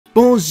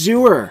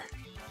Bonjour!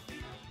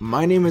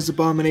 My name is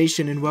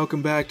Abomination and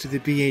welcome back to the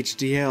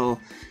BHDL.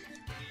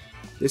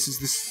 This is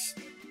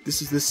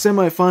the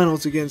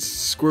semifinals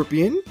against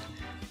Scorpion.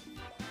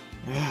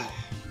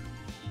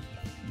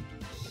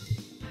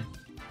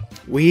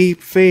 We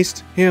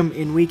faced him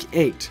in week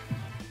 8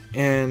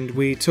 and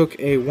we took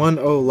a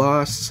 1-0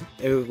 loss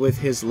with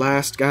his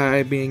last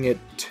guy being at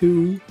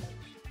 2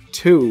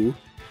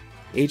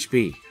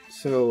 HP.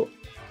 So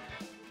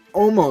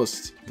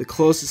almost the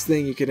closest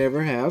thing you could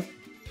ever have.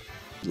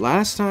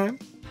 Last time,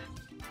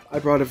 I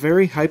brought a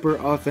very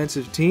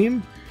hyper-offensive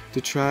team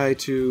to try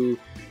to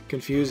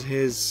confuse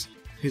his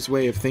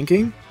way of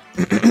thinking.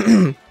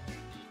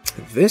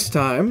 This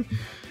time,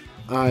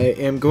 I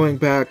am going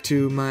back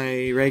to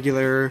my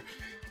regular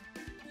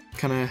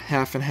kind of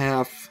half and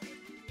half.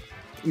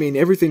 I mean,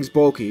 everything's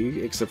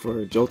bulky except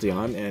for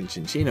Jolteon and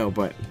Chinchino,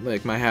 but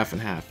like my half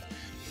and half.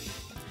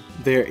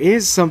 There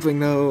is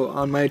something though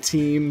on my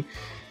team.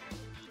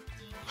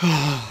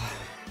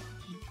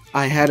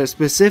 I had a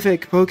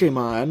specific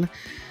Pokemon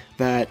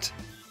that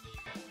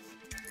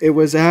it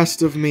was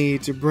asked of me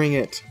to bring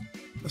it.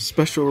 A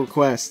special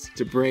request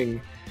to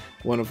bring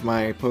one of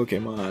my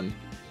Pokemon.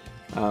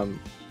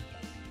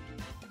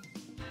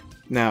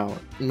 Now,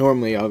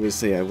 normally,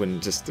 obviously, I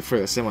wouldn't just, for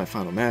the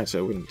semifinal match,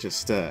 I wouldn't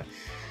just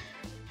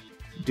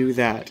do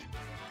that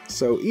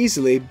so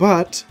easily,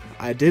 but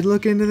I did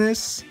look into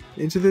this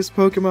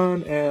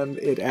Pokemon, and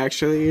it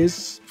actually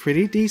is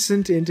pretty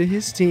decent into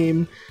his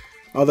team.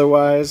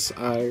 Otherwise,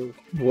 I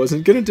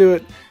wasn't gonna do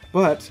it,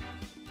 but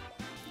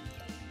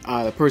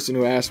the person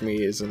who asked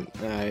me isn't.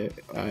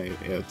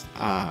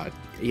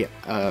 Yeah.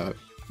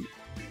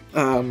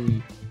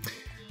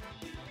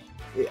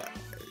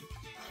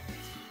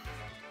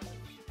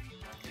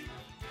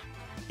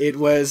 It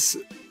was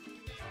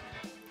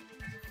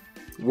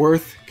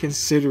worth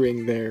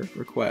considering their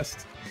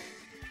request.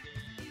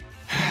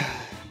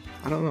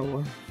 I don't know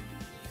what.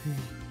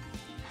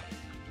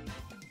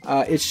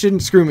 It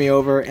shouldn't screw me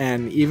over,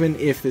 and even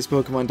if this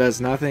Pokemon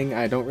does nothing,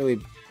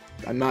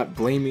 I'm not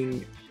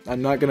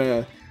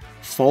gonna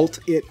fault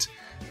it,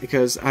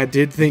 because I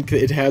did think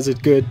that it has a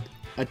good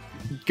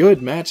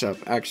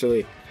matchup,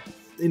 actually,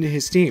 into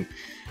his team.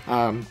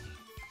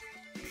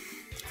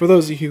 For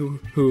those of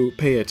you who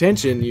pay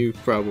attention, you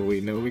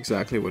probably know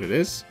exactly what it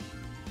is.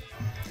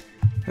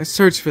 Let's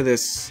search for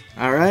this,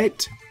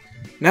 alright?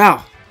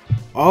 Now,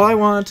 all I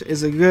want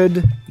is a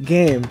good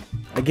game.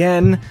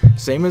 Again,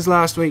 same as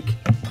last week.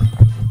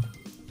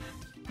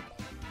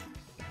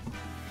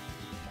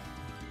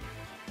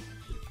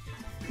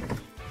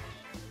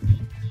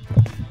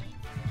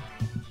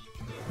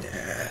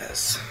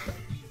 Yes.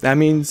 That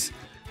means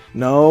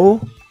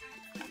no.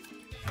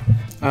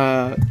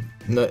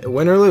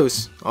 Win or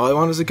lose. All I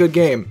want is a good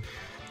game.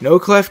 No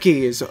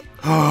Klefki is...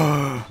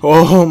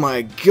 Oh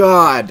my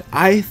god!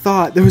 I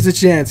thought there was a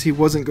chance he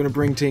wasn't going to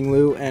bring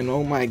Ting-Lu, and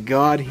oh my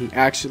god, he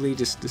actually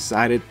just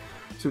decided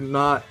to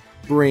not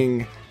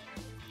bring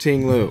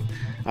Ting-Lu.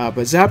 But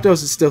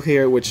Zapdos is still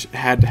here, which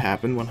had to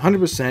happen,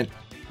 100%.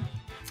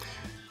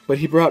 But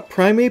he brought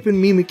Primeape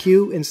and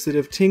Mimikyu instead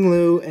of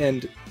Ting-Lu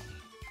and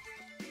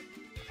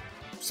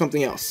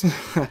something else.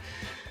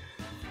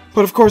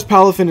 But of course,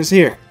 Palafin is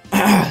here.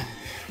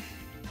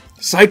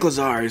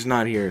 Cyclizar is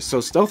not here,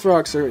 so Stealth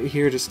Rocks are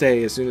here to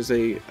stay as soon as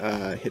they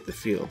hit the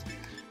field.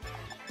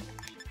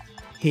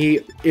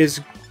 He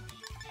is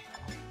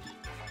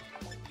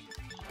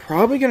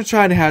probably going to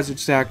try to Hazard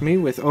Stack me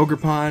with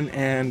Ogerpon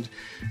and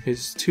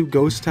his 2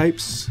 Ghost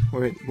types,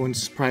 or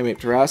once Primeape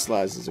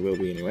terrestrializes, it will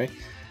be anyway.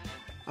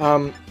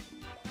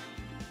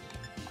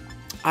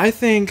 I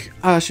think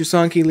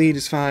Shusanki lead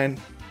is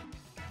fine.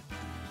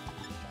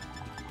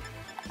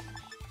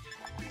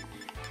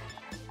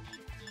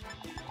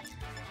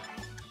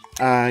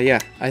 Yeah,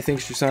 I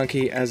think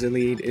Shusanki as a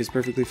lead is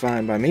perfectly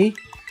fine by me.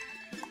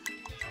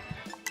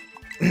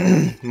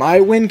 My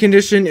win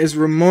condition is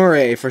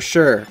Remore for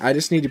sure. I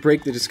just need to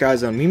break the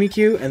disguise on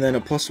Mimikyu, and then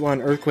a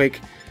 +1 Earthquake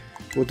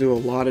will do a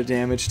lot of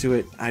damage to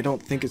it. I don't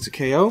think it's a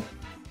KO.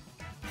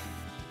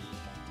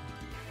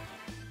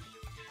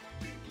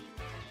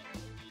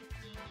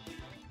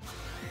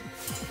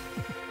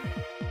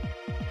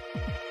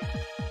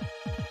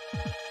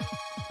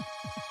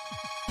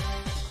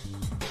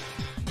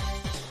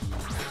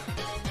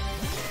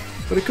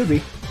 But it could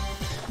be.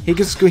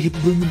 He's going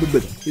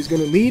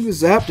to lead with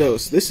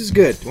Zapdos. This is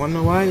good. Want to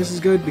know why this is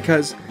good?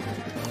 Because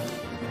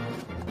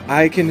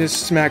I can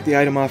just smack the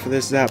item off of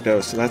this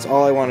Zapdos, so that's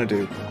all I want to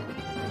do.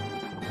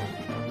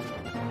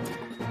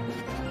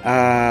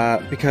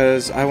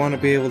 Because I want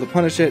to be able to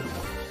punish it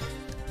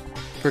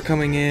for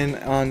coming in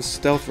on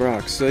Stealth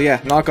Rocks. So yeah,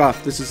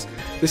 knockoff. This is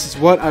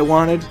what I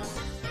wanted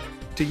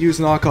to use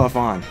knockoff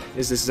on.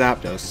 Is this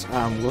Zapdos?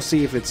 We'll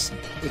see if it's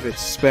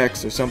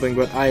specs or something,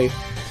 but I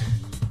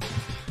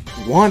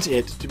want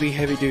it to be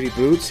heavy-duty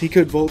boots. He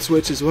could Volt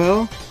Switch as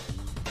well.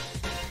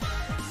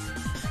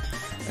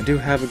 I do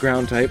have a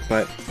ground type,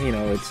 but you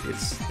know it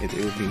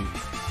would be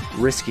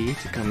risky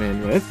to come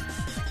in with.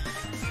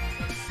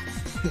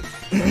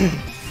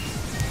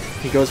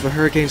 He goes for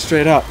Hurricane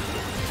straight up.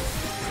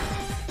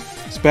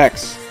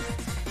 Specs.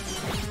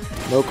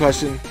 No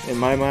question in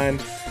my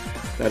mind.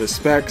 That is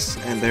Specs,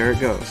 and there it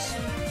goes.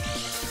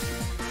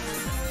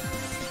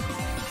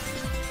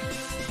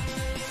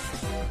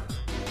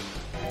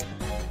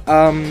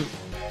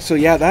 So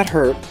yeah, that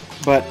hurt,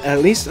 but at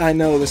least I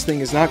know this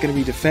thing is not going to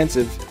be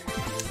defensive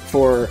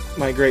for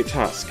my Great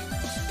Tusk,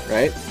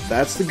 right?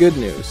 That's the good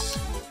news.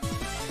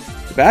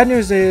 The bad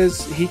news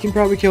is he can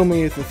probably kill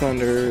me with the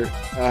Thunder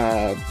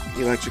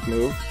electric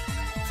move.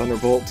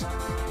 Thunderbolt.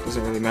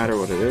 Doesn't really matter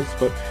what it is,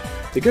 but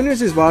the good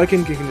news is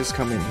Vodkin can just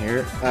come in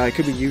here. It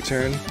could be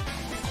U-turn.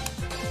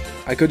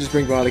 I could just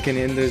bring Vodkin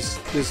in.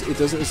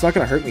 It's not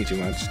going to hurt me too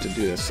much to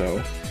do this,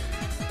 so.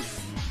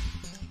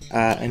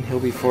 And he'll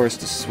be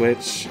forced to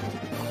switch.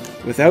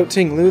 Without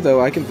Ting Lu,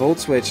 though, I can Volt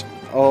Switch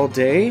all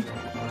day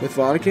with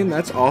Vodkin.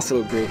 That's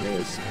also great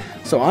news.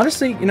 So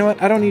honestly, you know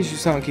what? I don't need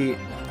Shusanki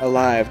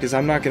alive, because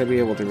I'm not going to be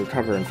able to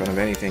recover in front of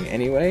anything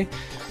anyway.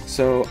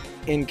 So,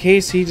 in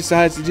case he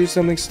decides to do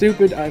something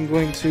stupid, I'm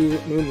going to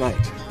Moonlight.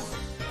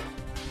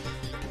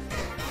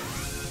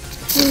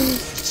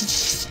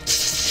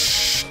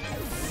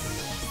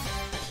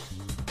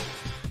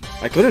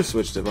 I could have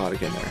switched to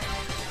Vodkin there.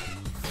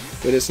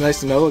 But it's nice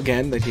to know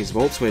again that he's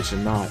Volt Switch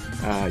and not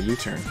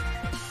U-turn.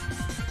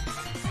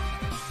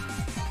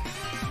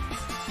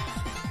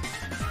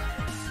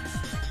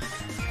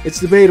 It's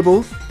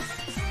debatable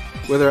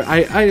whether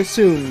I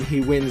assume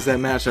he wins that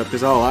matchup,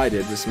 because all I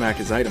did was smack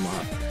his item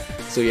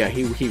off. So yeah,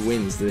 he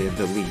wins the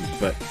lead,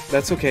 but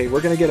that's okay.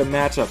 We're gonna get a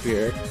matchup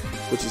here,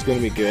 which is gonna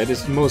be good.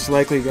 It's most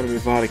likely gonna be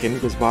Vodkin,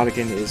 because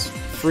Vodkin is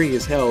free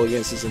as hell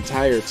against his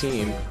entire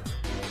team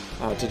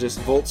to just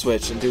Volt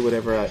Switch and do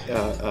whatever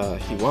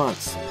he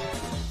wants.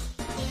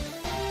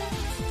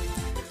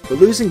 But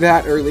losing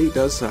that early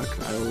does suck,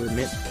 I will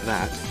admit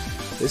that.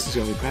 This is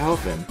gonna be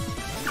Palafin.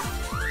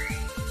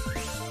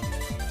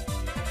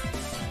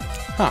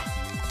 Huh.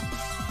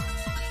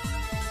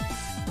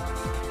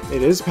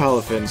 It is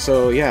Palafin,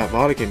 so yeah,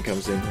 Vodkin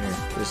comes in here.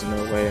 There's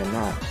no way I'm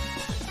not.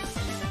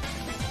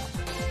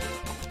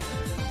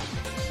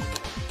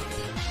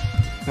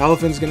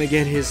 Palafin's gonna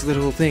get his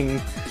little thing,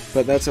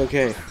 but that's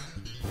okay.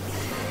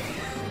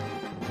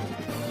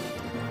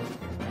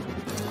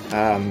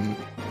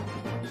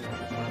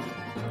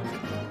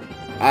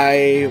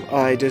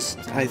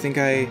 I think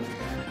I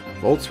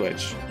Volt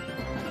Switch.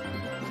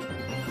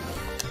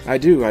 I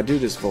do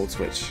just Volt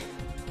Switch.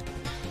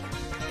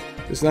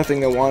 There's nothing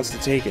that wants to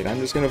take it. I'm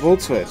just gonna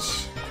Volt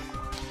Switch.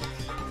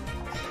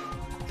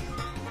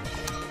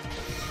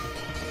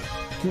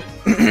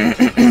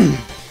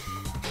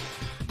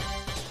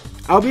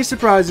 I'll be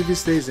surprised if he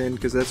stays in,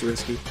 because that's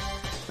risky.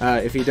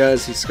 If he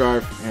does, he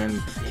Scarf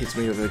and hits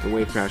me with like a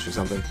Wave Crash or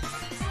something.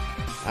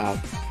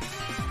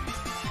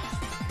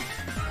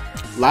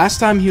 Last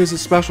time he was a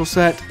special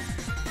set.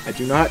 I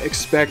do not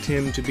expect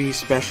him to be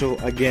special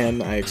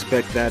again. I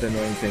expect that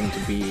annoying thing to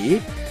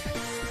be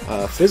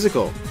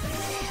physical.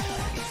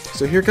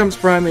 So here comes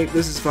Primate.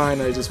 This is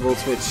fine. I just Volt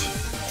Switch.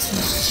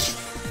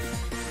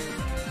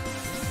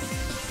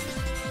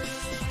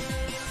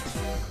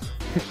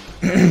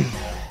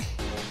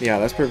 Yeah,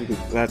 that's perfectly.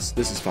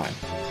 This is fine.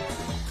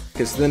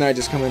 Because then I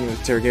just come in with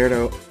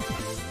Terragerdo.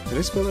 Did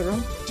I spell it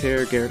wrong?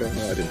 Terragerdo.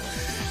 No, I didn't.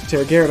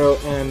 Terragerdo,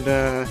 and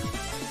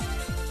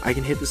I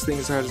can hit this thing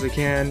as hard as I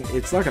can.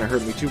 It's not going to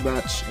hurt me too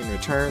much in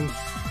return.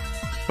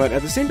 But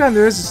at the same time,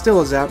 there is still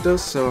a Zapdos,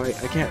 so I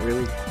can't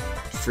really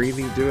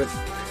freely do it.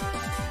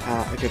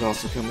 I could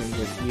also come in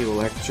with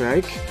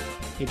Electric.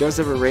 He does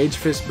have a Rage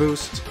Fist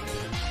boost.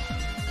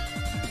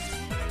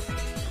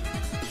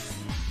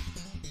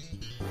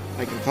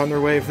 I can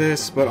Thunder Wave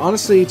this, but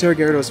honestly,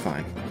 Terragerdo is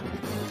fine.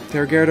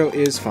 Terragerdo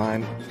is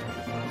fine.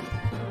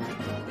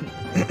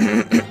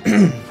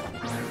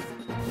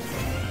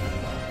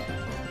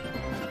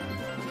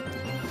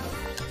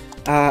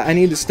 I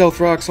need to Stealth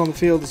Rocks on the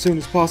field as soon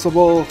as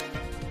possible.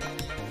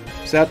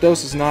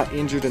 Zapdos is not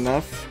injured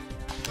enough.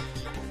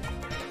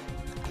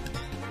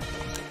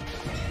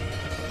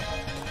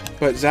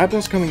 But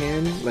Zapdos coming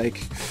in,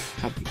 like,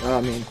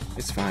 I mean,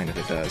 it's fine if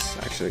it does,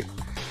 actually.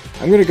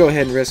 I'm gonna go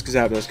ahead and risk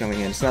Zapdos coming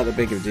in. It's not that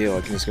big of a deal.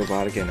 I can just go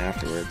Vodkin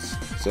afterwards.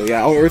 So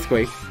yeah, oh,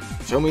 Earthquake.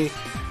 Show me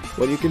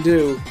what you can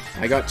do.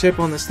 I got Chip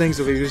on this thing,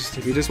 so if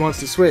he just wants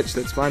to switch,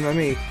 that's fine by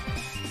me.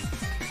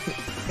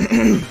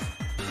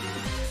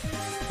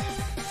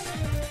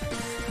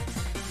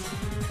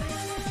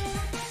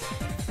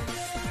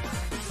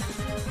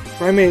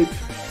 Primate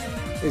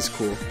is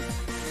cool.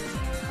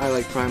 I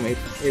like Primate.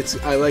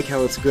 I like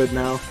how it's good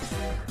now.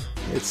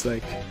 It's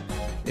like,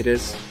 it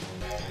is.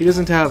 He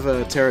doesn't have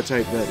a Terra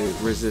type that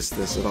resists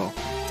this at all.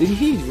 Did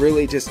he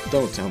really just,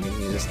 don't tell me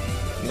he just,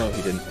 no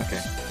he didn't,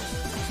 okay.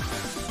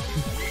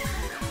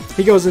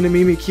 He goes into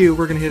Mimikyu,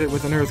 we're gonna hit it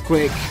with an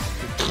Earthquake.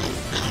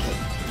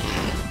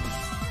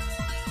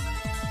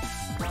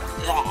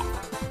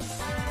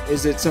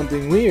 Is it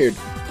something weird?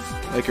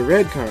 Like a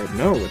red card?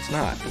 No, it's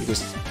not. He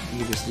just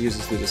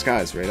uses the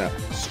disguise right up.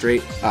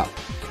 Straight up.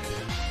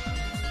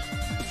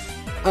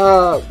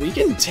 We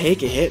can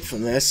take a hit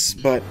from this,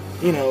 but,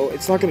 you know,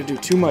 it's not going to do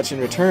too much in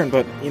return,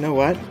 but, you know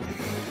what?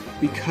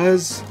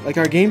 because, like,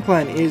 our game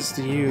plan is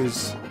to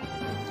use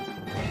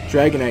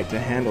Dragonite to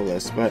handle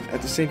this, but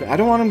at the same time, I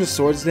don't want him to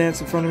Swords Dance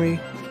in front of me,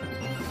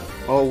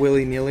 all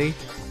willy-nilly.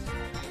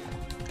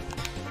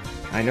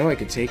 I know I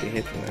could take a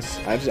hit from this.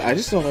 I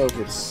just don't know if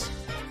it's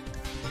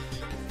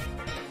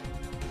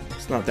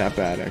not that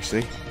bad,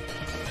 actually.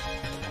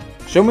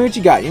 Show me what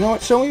you got. You know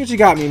what? Show me what you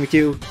got,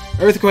 Mimikyu.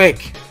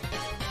 Earthquake!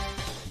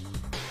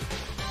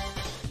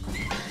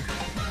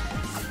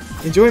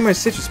 Enjoy my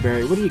citrus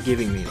berry. What are you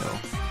giving me, though?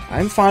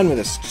 I'm fine with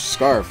a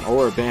scarf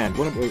or a band.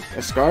 What,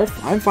 a scarf?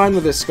 I'm fine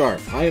with this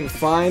scarf. I am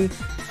fine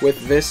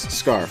with this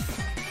scarf.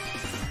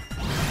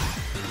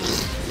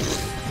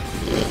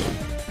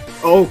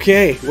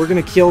 Okay, we're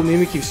gonna kill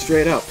Mimikyu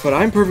straight up, but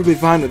I'm perfectly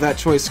fine with that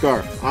choice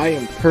scarf. I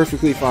am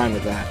perfectly fine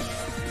with that.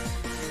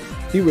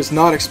 He was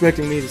not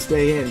expecting me to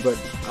stay in, but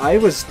I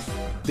was...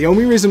 The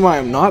only reason why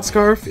I'm not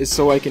Scarf is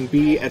so I can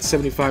be at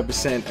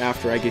 75%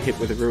 after I get hit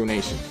with a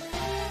Ruination.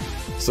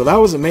 So that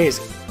was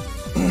amazing.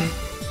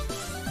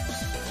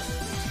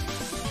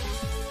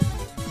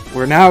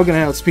 We're now going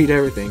to outspeed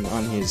everything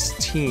on his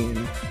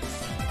team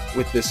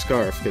with this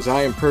Scarf, because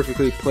I am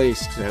perfectly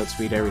placed to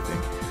outspeed everything.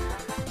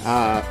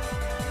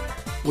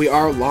 We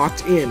are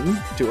locked in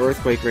to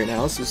Earthquake right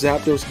now, so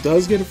Zapdos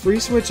does get a free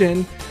switch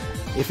in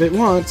if it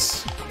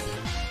wants.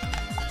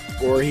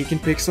 Or he can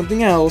pick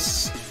something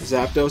else.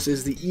 Zapdos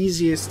is the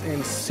easiest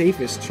and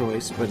safest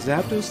choice, but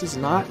Zapdos is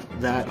not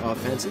that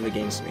offensive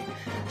against me.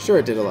 Sure,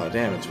 it did a lot of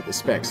damage with the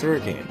Specs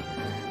Hurricane,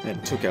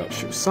 and took out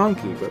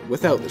Shusanki, but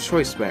without the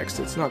choice specs,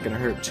 it's not going to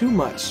hurt too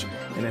much,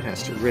 and it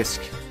has to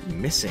risk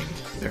missing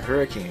the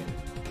Hurricane.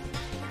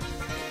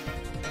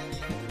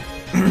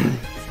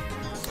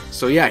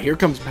 So yeah, here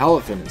comes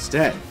Palafin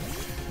instead.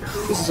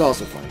 This is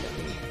also fine by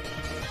me.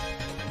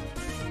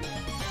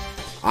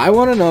 I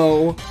want to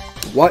know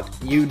what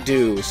you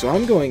do, so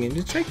I'm going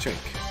into Trick.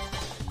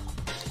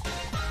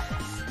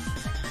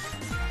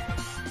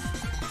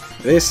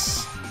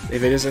 This,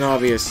 if it isn't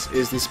obvious,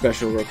 is the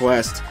special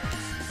request.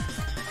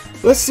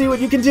 Let's see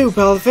what you can do,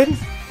 Palafin.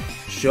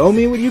 Show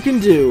me what you can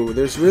do.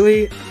 There's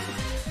really...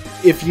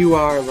 If you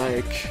are,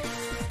 like...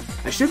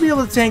 I should be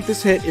able to tank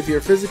this hit. If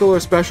you're physical or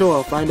special,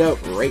 I'll find out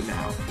right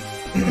now.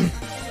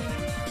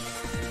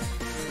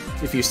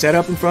 If you set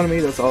up in front of me,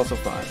 that's also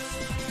fine.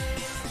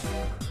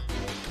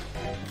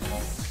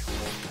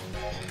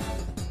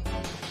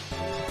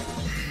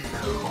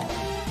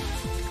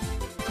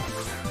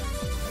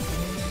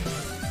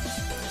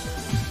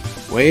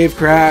 Wave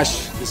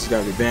Crash. This has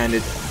got to be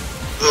banded.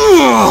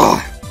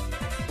 Ugh!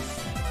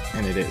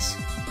 And it is.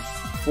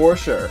 For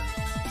sure.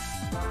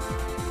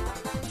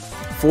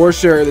 For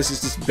sure, this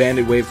is just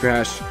banded Wave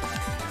Crash.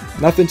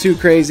 Nothing too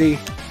crazy.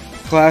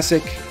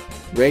 Classic,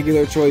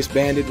 regular choice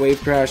banded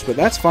Wave Crash, but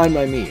that's fine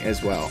by me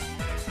as well.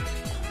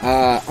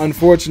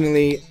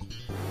 Unfortunately,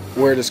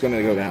 we're just going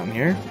to go down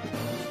here.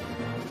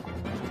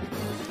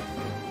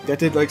 That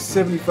did like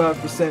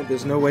 75%.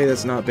 There's no way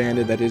that's not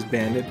banded. That is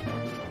banded.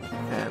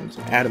 And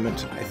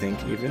adamant, I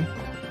think, even.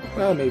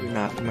 Well, maybe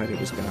not. He might have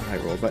just been a high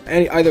roll. But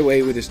either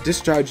way, with this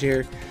discharge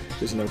here,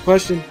 there's no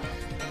question.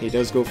 He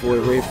does go for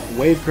a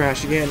wave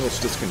Crash again,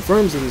 which just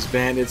confirms that he's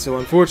banded. So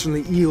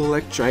unfortunately,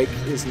 Electrike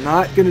is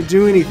not going to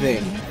do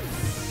anything.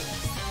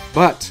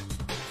 But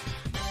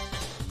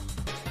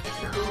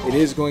it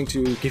is going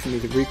to give me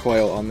the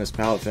recoil on this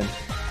Palafin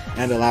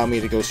and allow me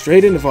to go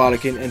straight into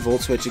Vodkin and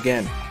Volt Switch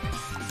again.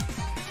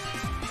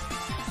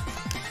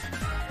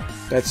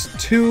 That's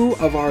 2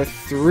 of our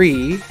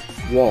 3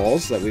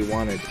 walls that we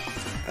wanted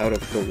out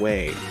of the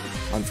way.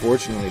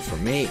 Unfortunately for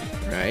me,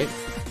 right?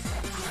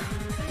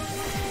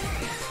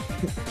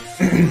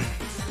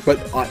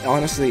 But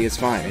honestly, it's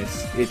fine.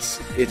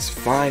 It's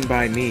fine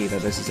by me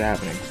that this is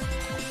happening.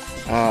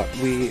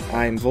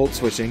 I'm Volt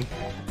Switching.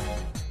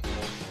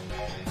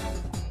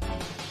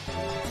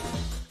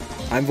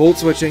 I'm Volt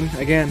Switching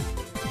again.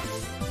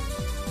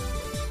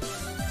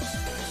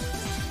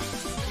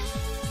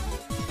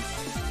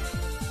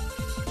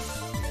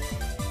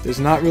 There's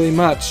not really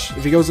much.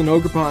 If he goes an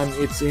Ogerpon,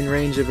 it's in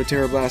range of a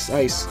Terra Blast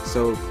Ice,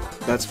 so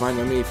that's fine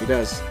by me if he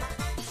does.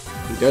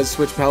 He does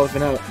switch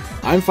Palafin out.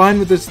 I'm fine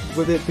with this,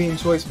 with it being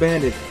choice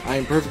banded.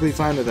 I'm perfectly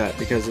fine with that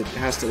because it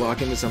has to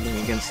lock into something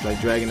against like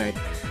Dragonite.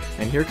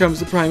 And here comes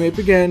the Primeape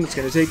again. It's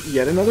going to take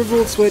yet another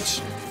Volt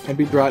Switch and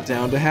be brought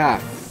down to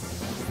half.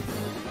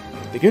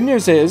 The good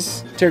news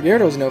is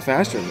Terragyarados is no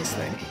faster than this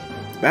thing.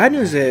 The bad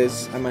news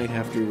is I might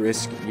have to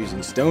risk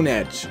using Stone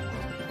Edge.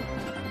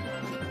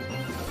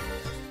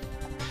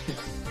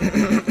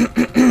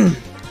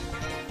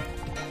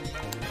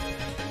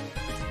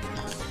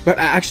 But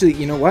actually,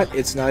 you know what?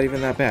 It's not even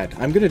that bad.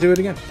 I'm going to do it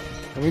again.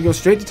 I'm going to go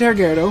straight to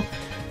Terragyarados.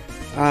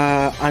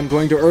 I'm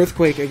going to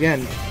Earthquake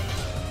again.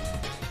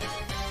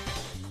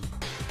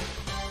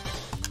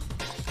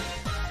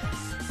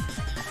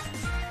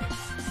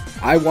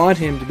 I want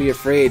him to be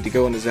afraid to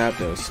go into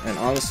Zapdos, and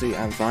honestly,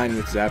 I'm fine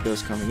with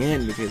Zapdos coming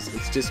in because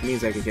it just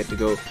means I could get to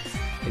go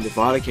into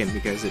Vodkin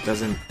because it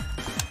doesn't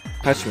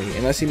touch me.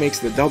 Unless he makes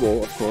the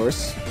double, of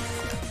course.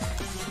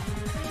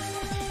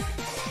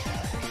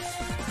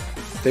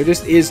 There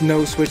just is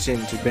no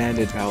switching to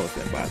Banded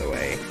Palafin, by the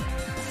way.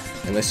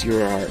 Unless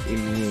you are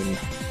immune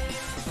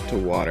to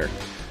water.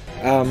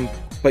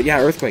 But yeah,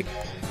 Earthquake.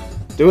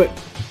 Do it.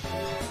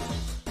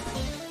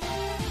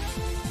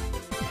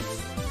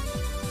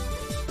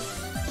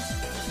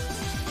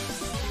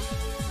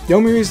 The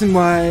only reason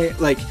why,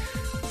 like,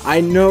 I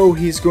know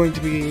he's going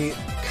to be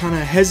kind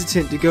of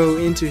hesitant to go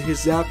into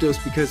his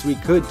Zapdos because we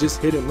could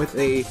just hit him with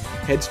a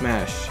head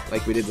smash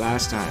like we did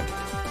last time.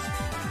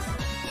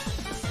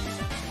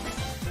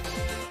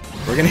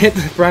 We're gonna hit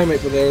the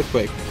Primeape with the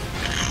Earthquake.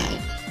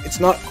 It's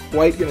not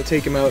quite gonna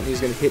take him out, and he's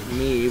gonna hit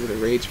me with a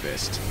Rage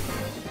Fist.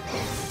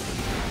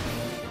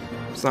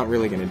 It's not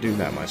really gonna do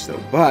that much though,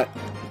 but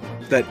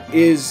that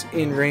is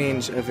in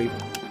range of a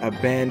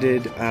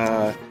banded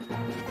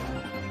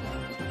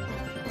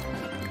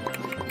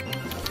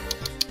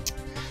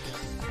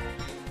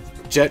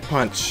Jet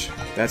Punch.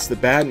 That's the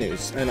bad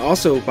news. And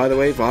also, by the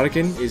way,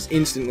 Vodkin is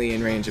instantly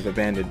in range of a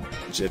banded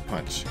Jet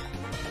Punch.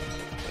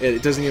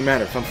 It doesn't even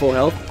matter. If I'm full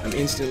health, I'm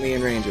instantly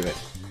in range of it.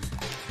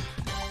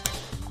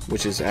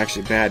 Which is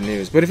actually bad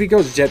news. But if he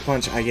goes Jet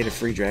Punch, I get a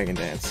free Dragon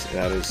Dance.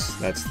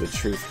 That's the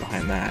truth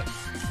behind that.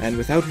 And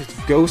without his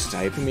Ghost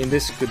type, I mean,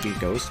 this could be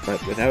Ghost,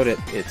 but without it,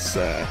 it's,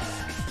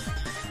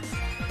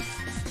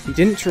 he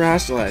didn't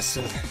Terrastallize,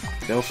 so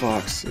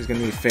Delphox is gonna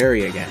be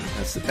Fairy again.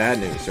 That's the bad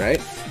news,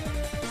 right?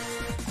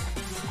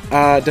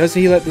 Does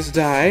he let this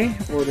die?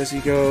 Or does he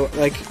go,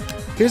 like,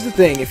 here's the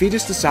thing, if he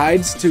just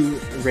decides to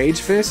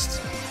Rage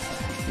Fist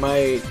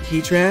my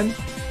Heatran,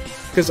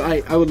 because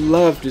I would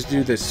love to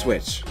do this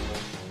switch.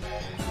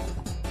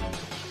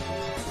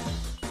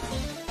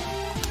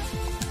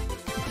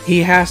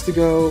 He has to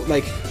go,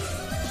 like,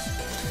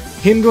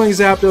 him going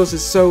Zapdos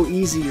is so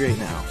easy right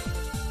now.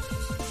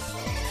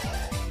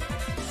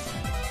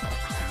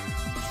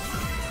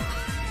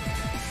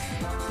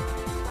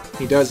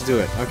 He does do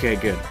it. Okay,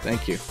 good.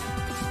 Thank you.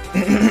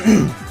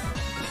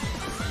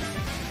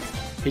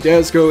 He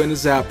does go into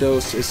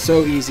Zapdos. It's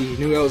so easy.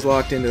 He knew I was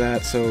locked into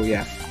that, so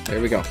yeah.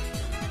 There we go.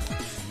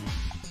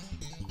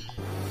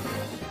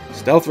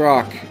 Stealth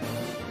Rock.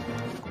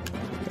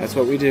 That's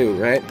what we do,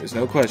 right? There's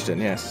no question,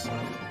 yes.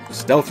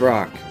 Stealth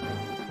Rock.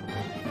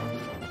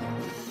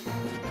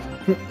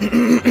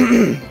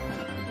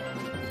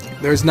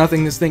 There's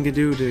nothing this thing can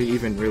do to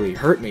even really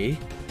hurt me.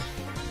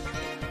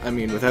 I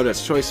mean, without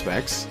its choice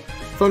specs.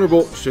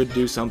 Thunderbolt should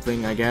do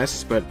something, I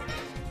guess, but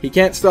he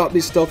can't stop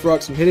these Stealth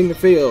Rocks from hitting the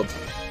field.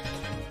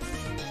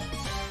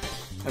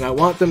 And I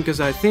want them because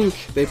I think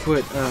they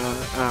put,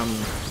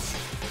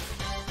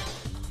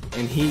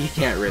 and he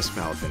can't risk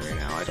Palafin right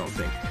now, I don't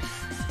think.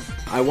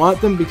 I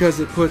want them because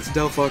it puts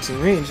Delphox in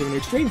range of an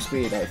Extreme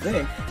Speed, I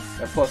think,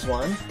 at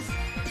 +1.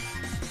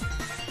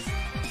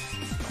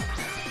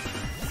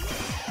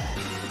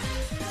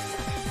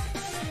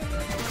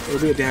 It'll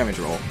be a damage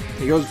roll.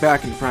 He goes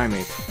back in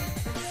Primeape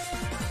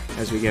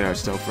as we get our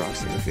Stealth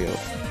Rocks in the field.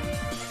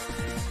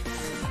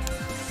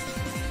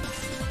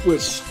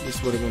 Which,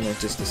 this would have been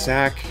just a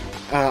sack.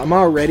 I'm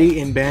already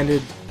in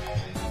banded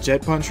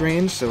Jet Punch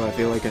range, so I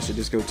feel like I should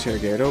just go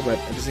Terragerdo, but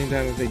at the same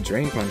time, if they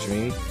Drain Punch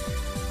me,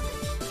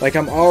 like,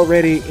 I'm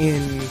already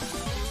in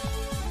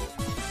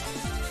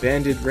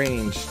banded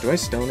range. Do I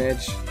Stone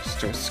Edge?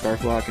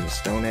 Scarf Lock and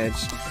Stone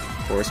Edge,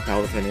 force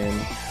Palafin in,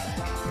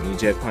 and he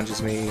Jet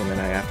Punches me, and then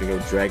I have to go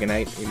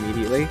Dragonite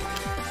immediately?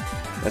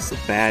 That's the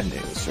bad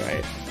news,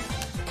 right?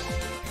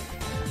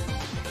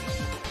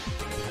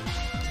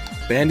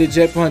 Banded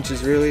Jet Punch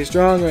is really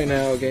strong right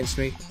now against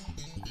me.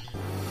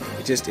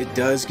 It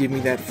does give me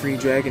that free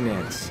Dragon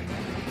Dance.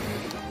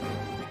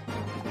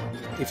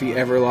 If he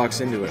ever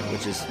locks into it,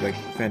 which is, like,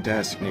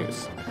 fantastic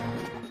news.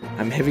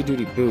 I'm Heavy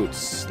Duty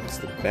Boots. That's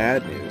the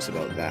bad news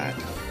about that.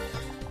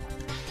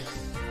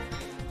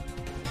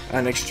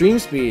 An Extreme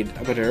Speed,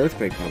 but an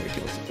Earthquake probably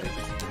kills the thing.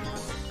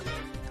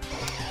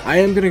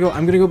 I'm gonna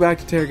go back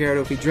to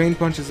Terragerdo. If he Drain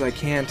Punches, I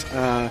can't,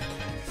 I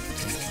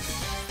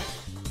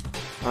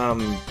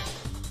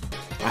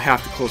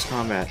have to close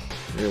combat,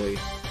 really,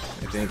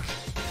 I think.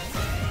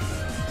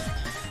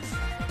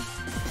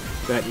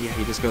 But yeah,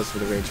 he just goes for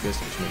the Rage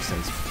Fist, which makes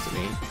sense to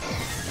me.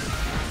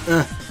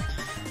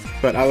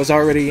 But I was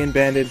already in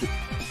banded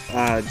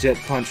Jet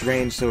Punch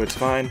range, so it's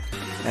fine.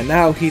 And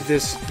now he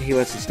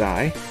lets us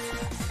die.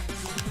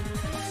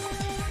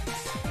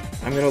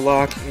 I'm gonna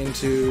lock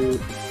into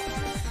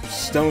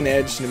Stone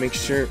Edge to make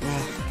sure.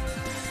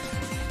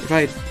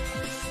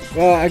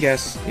 Well, I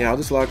guess, yeah, I'll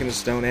just lock into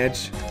Stone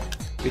Edge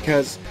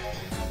because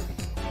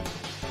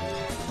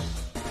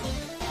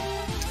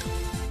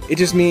it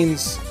just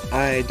means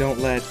I don't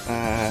let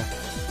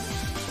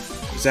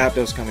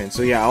Zapdos come in.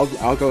 So yeah,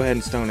 I'll go ahead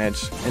and Stone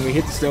Edge. And we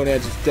hit the Stone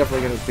Edge, it's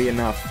definitely going to be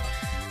enough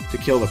to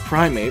kill the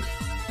Primeape.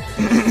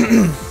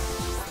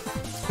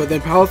 But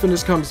then Palafin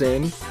just comes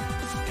in,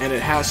 and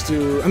it has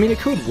to... I mean, it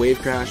could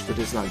Wave Crash, but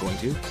it's not going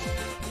to.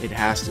 It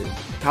has to.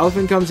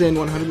 Palafin comes in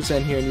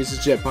 100% here and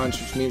uses Jet Punch,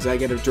 which means I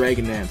get a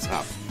Dragon Dance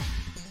up.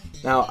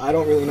 Now, I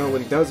don't really know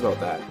what he does about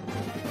that.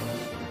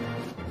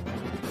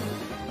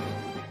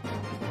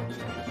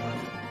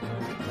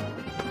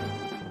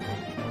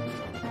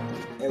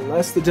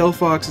 Unless the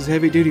Delphox is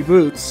heavy duty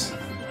boots.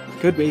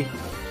 Could be.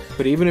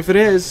 But even if it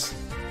is,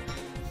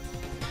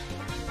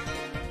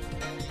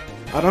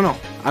 I don't know.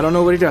 I don't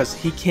know what he does.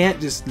 He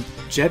can't just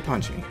jet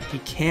punch me. He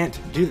can't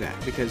do that,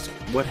 because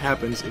what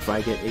happens if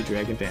I get a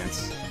Dragon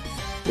Dance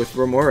with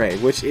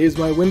Remore, which is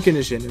my win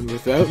condition, and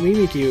without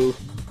Mimikyu,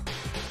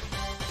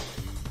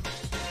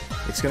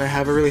 it's gonna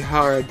have a really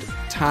hard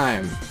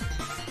time.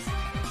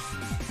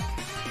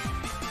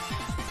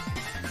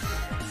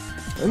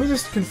 Let me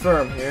just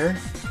confirm here.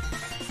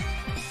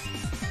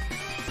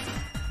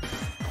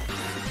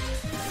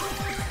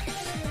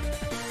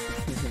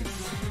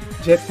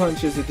 Jet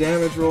Punch is a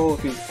damage roll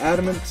if he's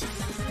adamant.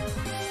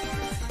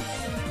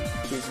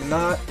 If he's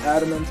not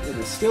adamant, it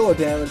is still a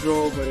damage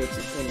roll, but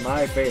it's in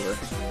my favor.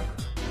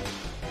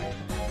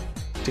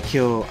 To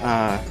kill,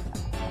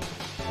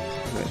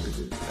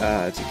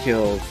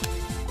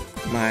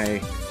 my...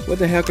 What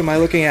the heck am I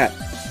looking at?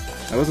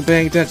 I wasn't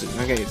paying attention.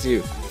 Okay, it's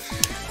you.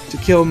 To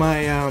kill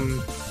my,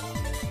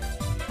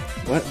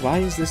 What? Why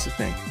is this a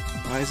thing?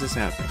 Why is this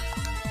happening?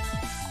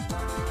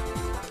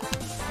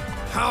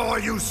 How are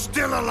you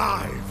still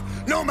alive?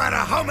 No matter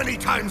how many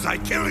times I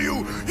kill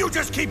you, you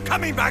just keep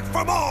coming back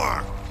for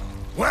more!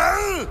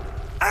 Well,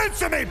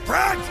 answer me,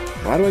 Brad!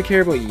 Why do I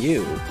care about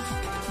you?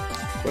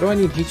 What do I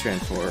need Heatran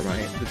for?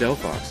 The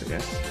Delphox, I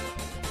guess.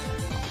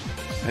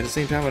 At the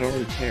same time, I don't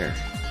really care.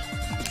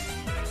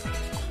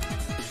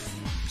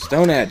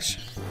 Stone Edge!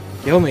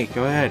 Kill me,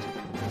 go ahead.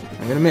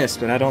 I'm gonna miss,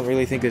 but I don't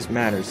really think this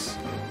matters.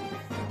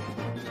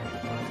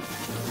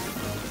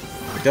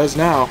 It does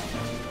now.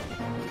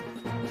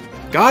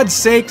 God's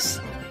sakes!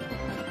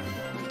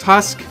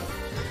 Tusk!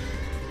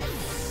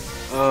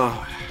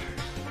 Ugh.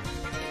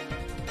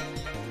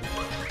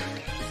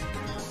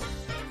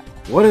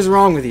 What is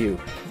wrong with you?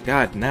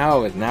 God,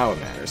 now it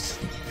matters.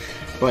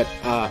 But,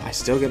 I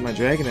still get my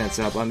Dragon Dance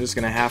up. I'm just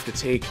gonna have to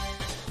take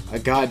a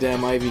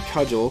goddamn Ivy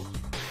Cudgel.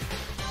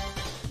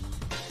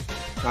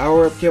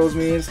 Power Up kills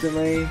me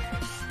instantly.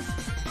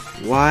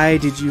 Why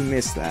did you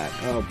miss that?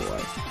 Oh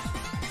boy.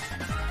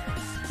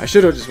 I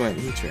should have just went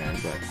Heatran,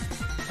 but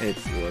it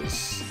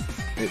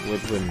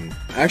wouldn't.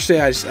 Actually,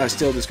 I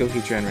still just go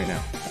Heatran right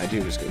now. I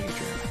do just go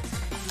Heatran.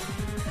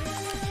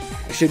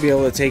 I should be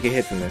able to take a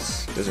hit from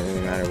this. Doesn't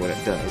really matter what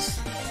it does.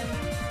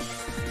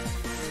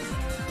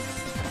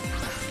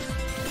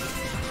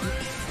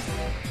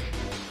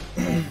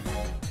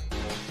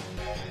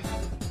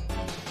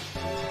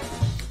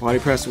 Body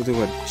Press will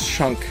do a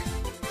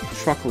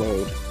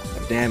truckload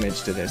of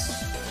damage to this.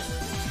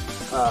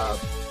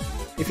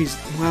 If he's,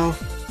 well...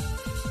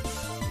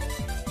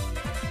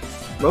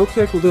 Low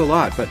Kick will do a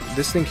lot, but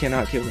this thing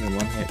cannot kill me in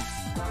one hit.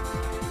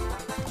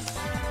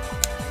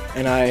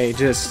 And I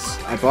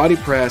Body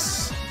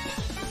Press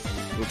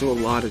will do a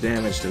lot of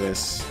damage to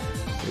this.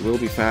 It will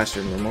be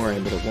faster than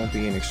Remore, but it won't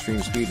be in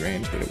extreme speed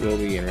range, but it will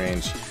be in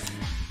range.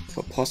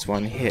 But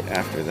 +1 hit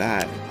after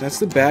that. That's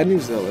the bad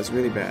news, though. That's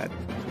really bad.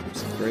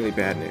 It's really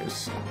bad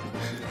news.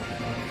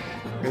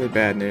 Really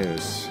bad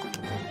news.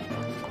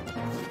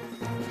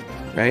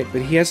 Right?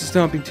 But he has a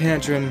Stomping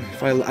Tantrum.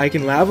 If I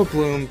can Lava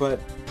Plume, but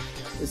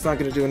it's not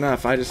going to do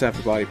enough. I just have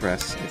to Body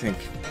Press, I think.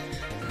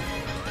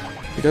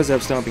 He does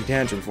have Stomping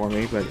Tantrum for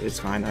me, but it's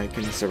fine. I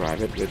can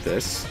survive it with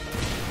this.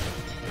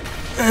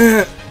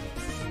 That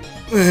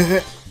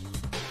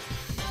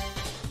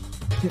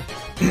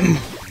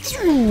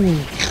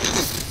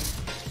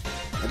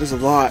does a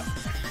lot.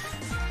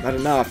 Not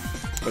enough,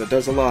 but it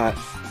does a lot.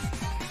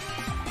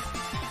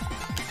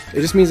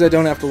 It just means I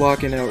don't have to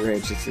lock in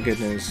Outrage. That's the good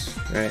news,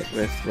 right,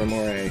 with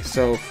Remore.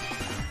 So,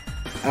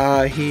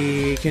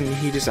 he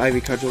just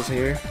Ivy Cudgels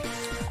here.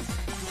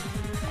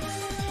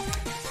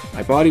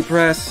 I Body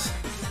Press.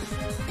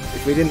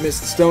 If we didn't miss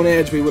the Stone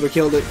Edge, we would have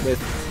killed it with...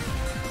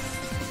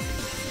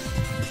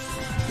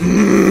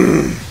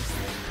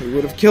 we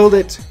would have killed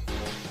it.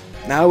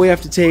 Now we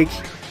have to take...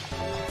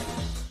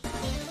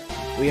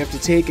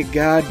 a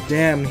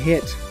goddamn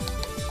hit.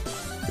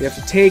 We have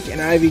to take an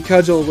Ivy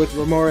Cudgel with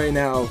Remore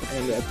now,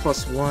 and a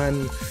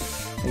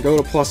 +1, and go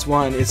to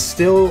 +1. It's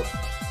still...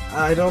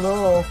 I don't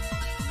know.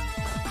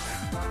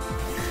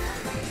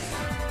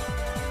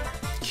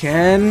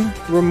 Can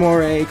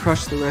Remore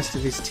crush the rest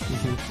of his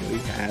team? He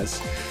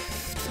has.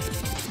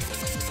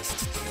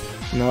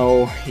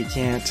 No, he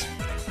can't.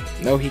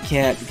 No, he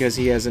can't, because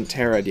he hasn't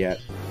Terra'd yet.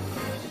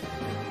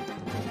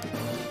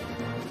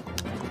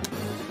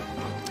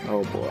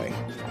 Oh boy.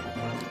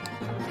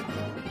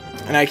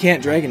 And I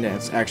can't Dragon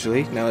Dance,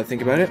 actually, now that I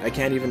think about it. I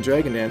can't even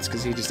Dragon Dance,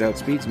 because he just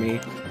outspeeds me.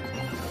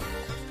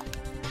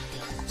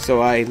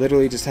 So I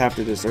literally just have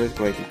to just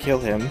Earthquake and kill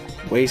him,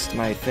 waste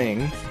my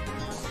thing.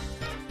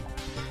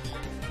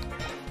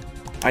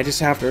 I just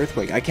have to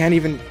Earthquake. I can't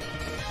even...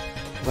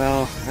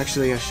 Well,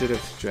 actually, I should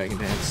have Dragon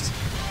Danced.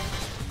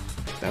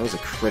 That was a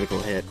critical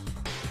hit.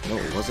 No,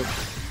 was it?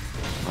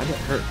 Why did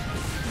it hurt?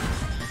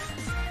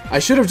 I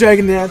should have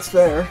Dragon Danced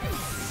there,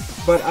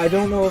 but I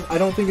don't know. I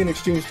don't think an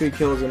Extreme Speed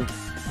kills him,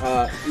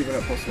 even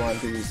at +1,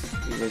 because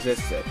he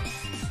resists it.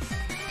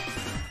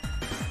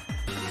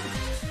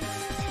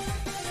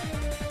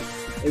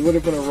 It would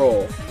have been a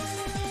roll.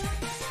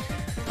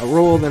 A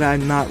roll that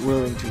I'm not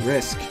willing to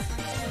risk.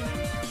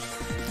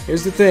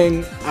 Here's the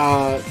thing,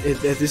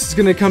 this is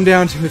gonna come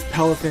down to if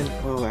Pelifin...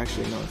 Oh,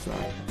 actually, no, it's not.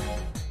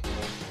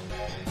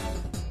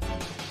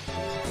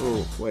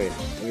 Oh, wait,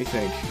 let me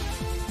think.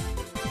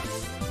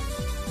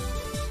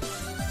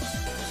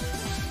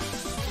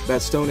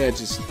 That stone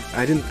edge is...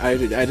 I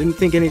didn't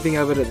think anything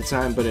of it at the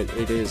time, but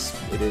it is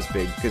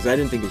big, because I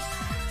didn't think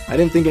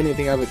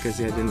anything of it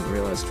because I didn't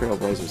realize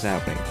Trailblaze was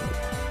happening.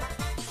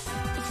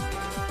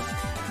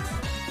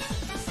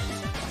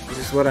 This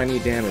is what I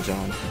need damage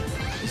on,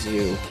 is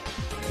you.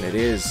 And it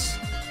is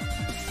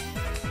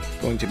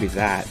going to be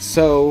that.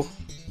 So,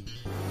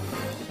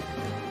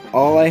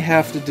 all I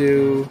have to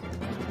do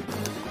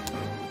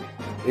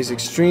is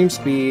extreme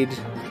speed.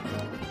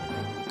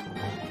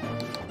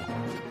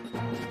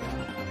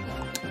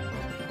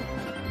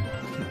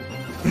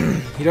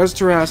 He does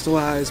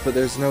terrestrialize, but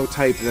there's no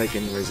type that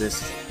can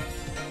resist.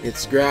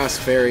 It's grass,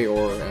 fairy,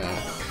 or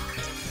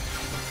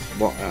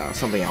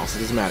something else. It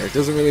doesn't matter. It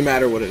doesn't really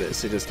matter what it is.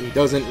 He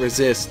doesn't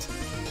resist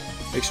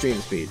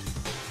extreme speed.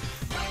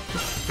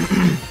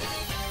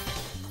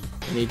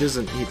 And he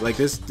doesn't, like,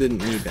 this didn't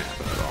need that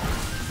at all.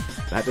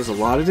 That does a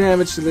lot of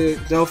damage to the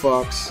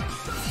Delphox.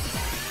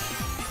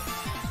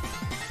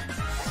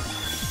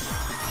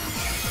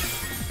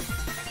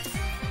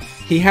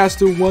 He has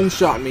to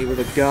one-shot me with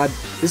a god.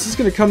 This is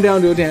gonna come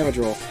down to a damage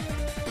roll.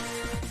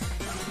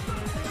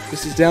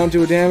 This is down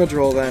to a damage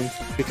roll then,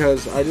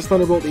 because I just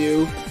Thunderbolt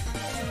you.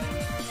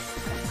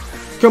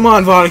 Come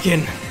on,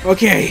 Vodkin.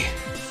 Okay,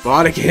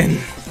 Vodkin.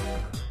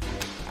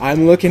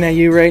 I'm looking at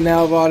you right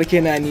now,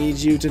 Vodkin. I need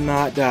you to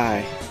not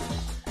die.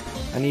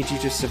 I need you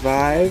to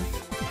survive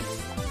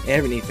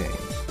anything.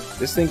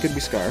 This thing could be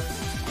Scarf.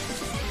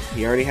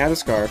 He already had a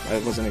Scarf. I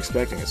wasn't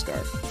expecting a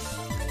Scarf.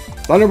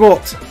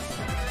 Thunderbolt!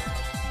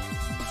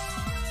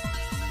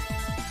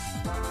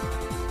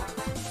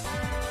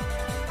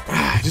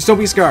 Just don't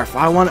be Scarf.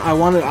 I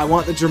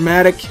want the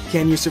dramatic,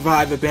 can you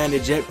survive a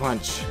Banded Jet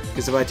Punch?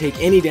 Because if I take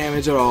any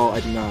damage at all, I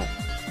do not.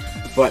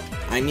 But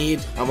I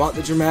want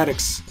the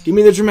dramatics. Give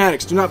me the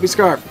dramatics. Do not be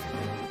Scarf.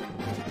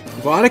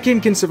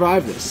 Vodkin can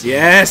survive this.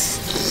 Yes!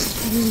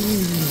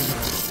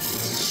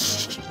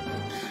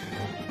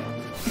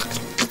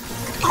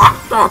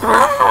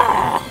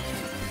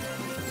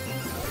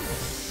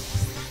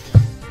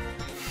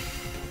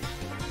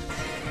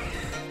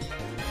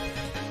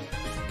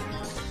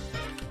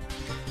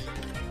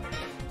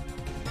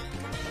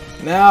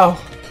 Now,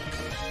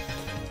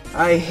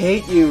 I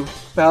hate you,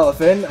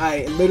 Pelifin.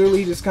 I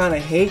literally just kind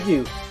of hate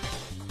you.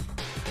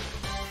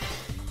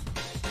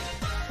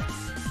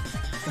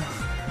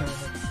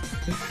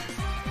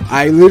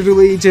 I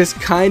literally just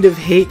kind of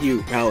hate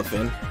you,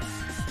 Pelifin.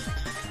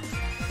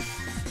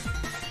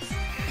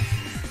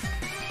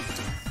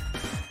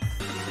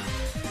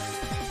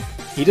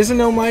 He doesn't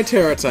know my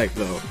Terra type,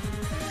 though.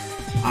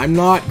 I'm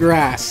not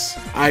Grass.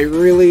 I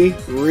really,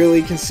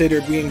 really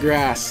considered being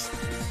Grass.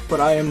 But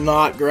I am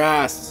not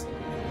Grass.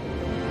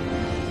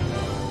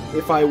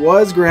 If I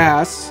was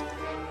Grass,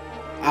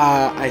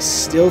 I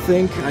still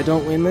think I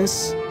don't win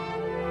this.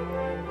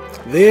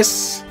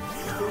 This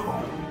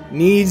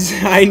needs...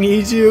 I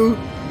need you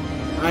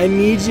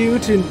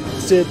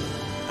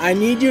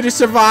to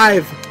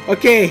survive.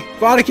 Okay,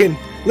 Vodkin,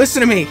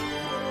 listen to me.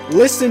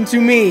 Listen to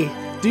me.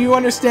 Do you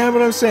understand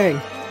what I'm saying?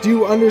 Do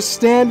you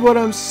understand what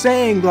I'm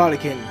saying,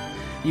 Vodkin?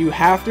 You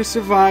have to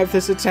survive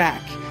this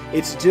attack.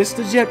 It's just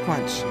a Jet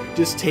Punch.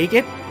 Just take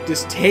it.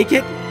 Just take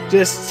it.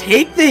 Just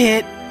take the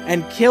hit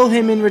and kill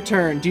him in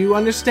return. Do you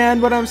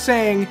understand what I'm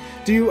saying?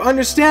 Do you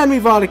understand me,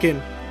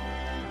 Vodkin?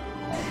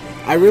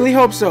 I really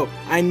hope so.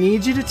 I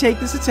need you to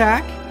take this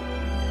attack.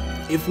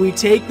 If we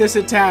take this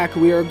attack,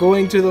 we are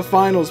going to the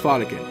finals,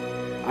 Vodkin.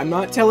 I'm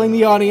not telling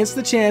the audience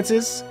the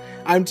chances.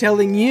 I'm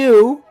telling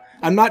you...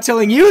 I'm not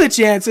telling you the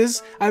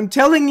chances. I'm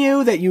telling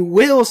you that you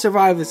will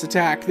survive this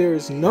attack. There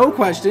is no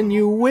question.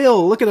 You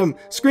will. Look at them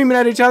screaming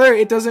at each other.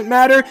 It doesn't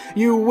matter.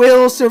 You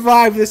will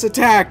survive this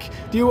attack.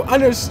 Do you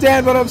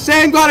understand what I'm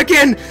saying,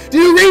 Vodkin? Do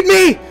you read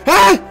me?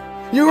 Huh?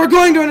 You are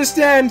going to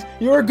understand.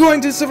 You are going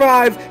to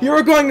survive. You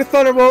are going to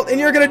Thunderbolt, and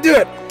you're going to do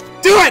it.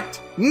 Do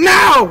it!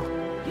 Now!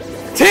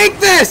 Take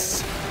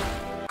this!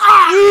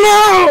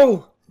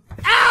 No!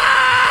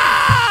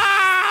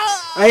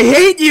 I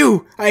hate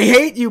you! I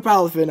hate you,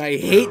 Pelifin. I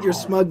hate your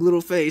smug little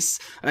face.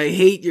 I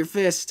hate your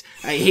fist.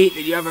 I hate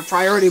that you have a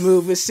priority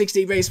move with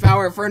 60 base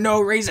power for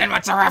no reason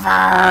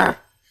whatsoever!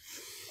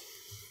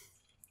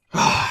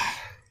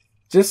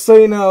 Just so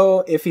you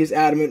know, if he's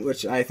adamant,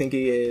 which I think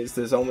he is,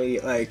 there's only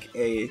like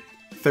a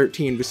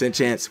 13%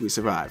 chance we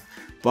survive.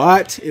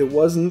 But it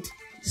wasn't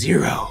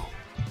 0.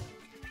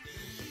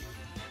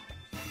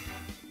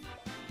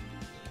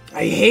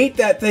 I hate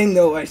that thing,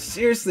 though. I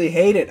seriously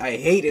hate it. I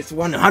hate its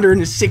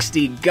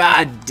 160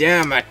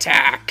 goddamn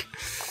attack.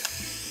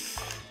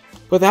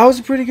 But that was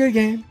a pretty good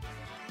game.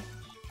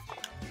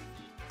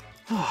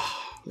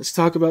 Let's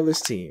talk about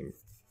this team.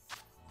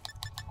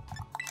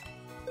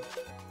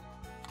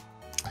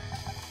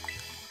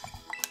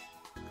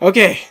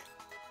 Okay.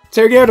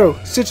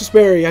 Terragyro, Citrus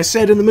Berry. I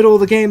said in the middle of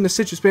the game the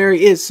Citrus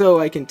Berry is so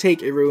I can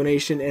take a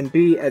Ruination and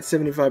be at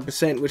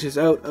 75%, which is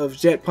out of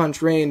Jet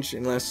Punch range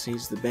unless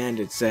he's the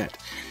Banded set.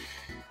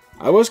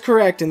 I was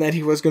correct in that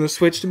he was going to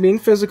switch to being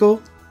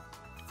physical.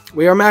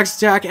 We are max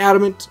attack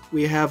adamant.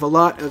 We have a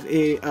lot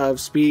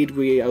of speed.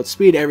 We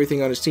outspeed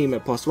everything on his team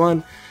at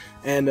 +1.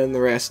 And then the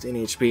rest in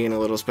HP and a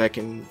little spec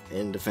in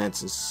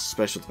defense and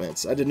special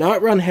defense. I did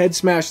not run Head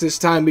Smash this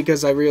time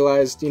because I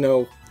realized, you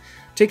know,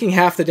 taking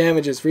half the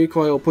damage as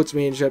recoil puts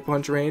me in Jet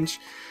Punch range,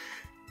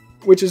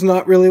 which is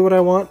not really what I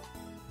want.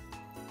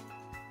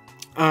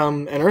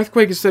 An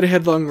Earthquake instead of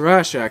Headlong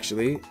Rush,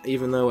 actually,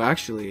 even though,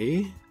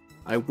 actually,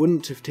 I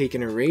wouldn't have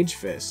taken a Rage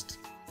Fist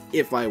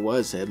if I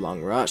was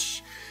Headlong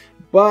Rush.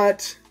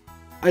 But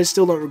I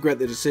still don't regret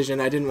the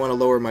decision. I didn't want to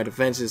lower my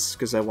defenses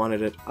because I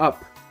wanted it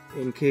up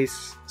in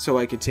case, so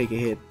I could take a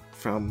hit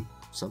from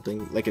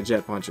something like a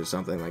Jet Punch or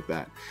something like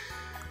that.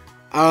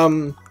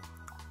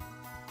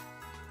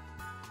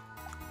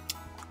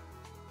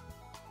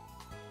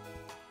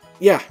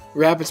 Yeah,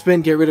 Rapid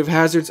Spin, get rid of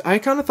hazards. I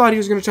kind of thought he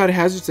was going to try to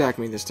hazard attack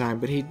me this time,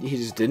 but he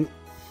just didn't.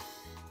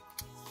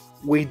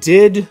 We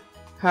did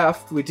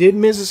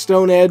miss a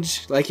Stone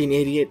Edge like an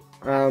idiot.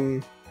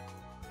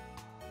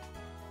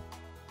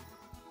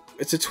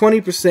 It's a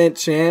 20%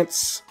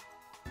 chance.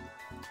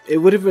 It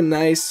would have been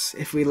nice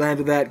if we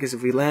landed that, because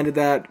if we landed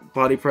that,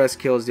 Body Press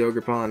kills the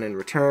Ogerpon in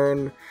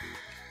return.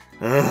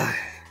 Ugh.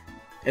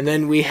 And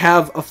then we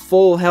have a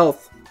full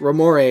health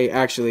Remore,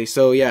 actually.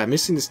 So yeah,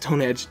 missing the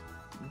Stone Edge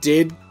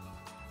did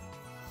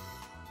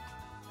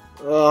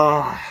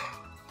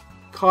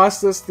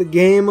cost us the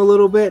game a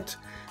little bit,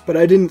 but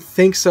I didn't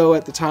think so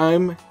at the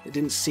time. It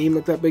didn't seem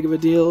like that big of a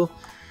deal. It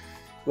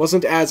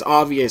wasn't as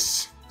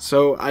obvious,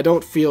 so I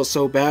don't feel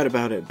so bad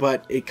about it,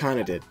 but it kind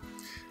of did.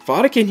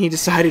 Vodkin, he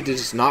decided to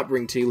just not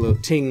bring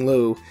Ting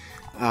Lu,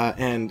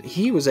 and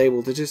he was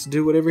able to just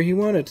do whatever he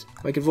wanted.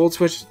 I could Volt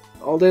Switch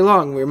all day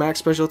long. We're max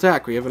special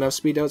attack. We have enough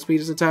speed to outspeed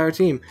his entire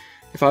team.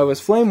 If I was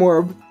Flame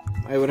Orb,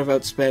 I would have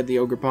outsped the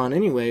Ogerpon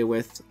anyway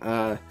with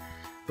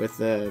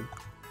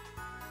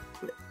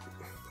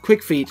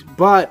Quick Feet,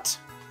 but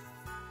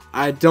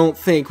I don't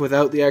think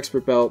without the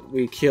Expert Belt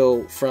we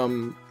kill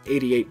from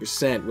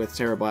 88% with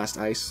Terra Blast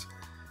Ice.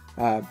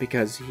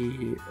 Because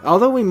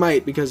although we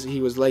might, because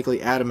he was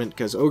likely Adamant,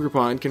 because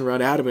Ogerpon can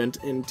run Adamant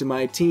into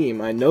my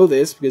team. I know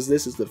this because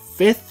this is the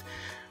 5th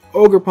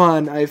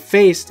Ogerpon I've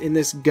faced in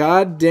this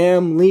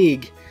goddamn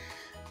league.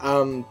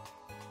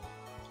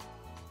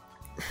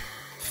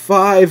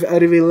 5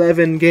 out of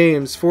 11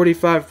 games,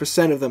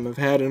 45% of them have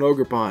had an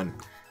Ogerpon.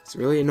 It's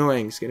really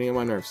annoying, it's getting on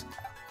my nerves.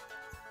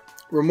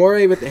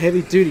 Remore with the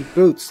heavy duty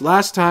boots.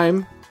 Last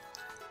time,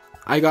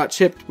 I got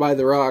chipped by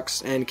the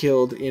rocks and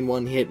killed in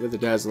one hit with a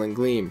Dazzling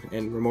Gleam,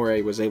 and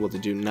Remore was able to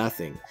do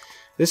nothing.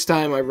 This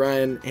time I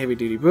ran heavy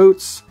duty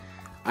boots.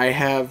 I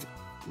have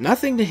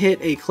nothing to hit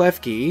a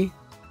Klefki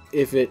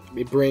if it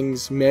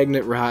brings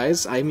Magnet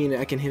Rise. I mean,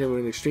 I can hit it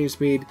with extreme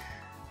speed,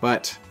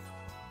 but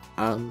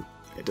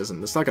it's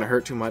not going to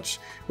hurt too much.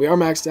 We are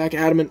max attack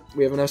adamant.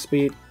 We have enough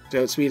speed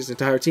to outspeed his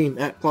entire team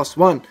at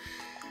 +1.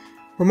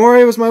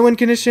 Remore was my win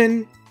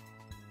condition.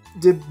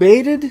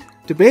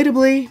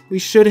 Debatably, we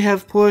should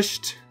have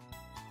pushed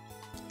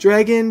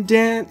Dragon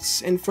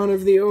Dance in front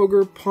of the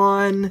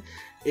Ogerpon.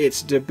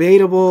 It's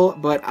debatable,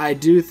 but I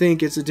do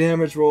think it's a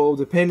damage roll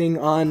depending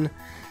on...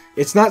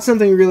 It's not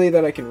something really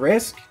that I can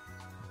risk.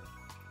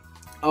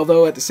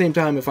 Although at the same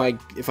time, if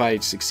I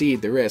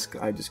succeed the risk,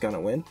 I just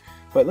gonna win.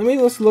 But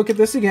let's look at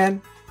this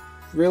again,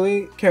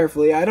 really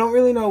carefully. I don't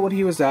really know what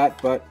he was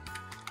at, but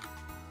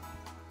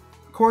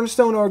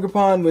Cornerstone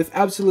Ogerpon with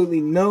absolutely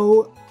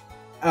no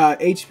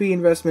HP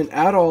investment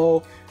at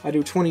all. I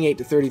do 28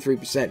 to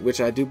 33%, which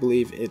I do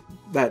believe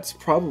that's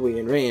probably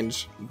in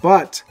range,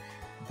 but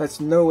that's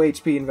no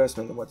HP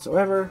investment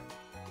whatsoever.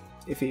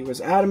 If he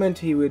was Adamant,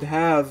 he would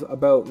have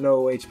about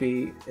no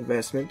HP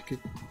investment,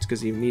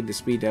 because he need the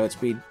speed to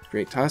outspeed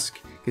Great Tusk,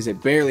 because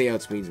it barely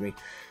outspeeds me.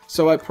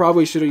 So I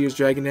probably should have used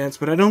Dragon Dance,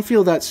 but I don't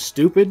feel that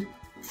stupid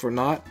for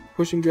not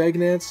pushing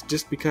Dragon Dance,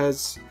 just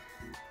because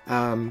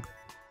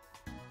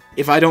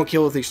if I don't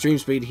kill with extreme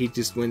speed, he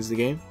just wins the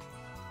game.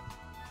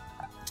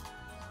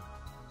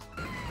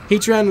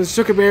 Heatran with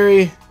Sugar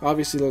Berry,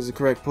 obviously that was the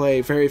correct play.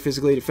 Very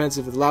physically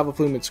defensive with Lava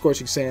Plume and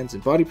Scorching Sands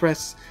and Body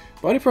Press.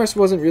 Body Press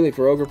wasn't really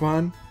for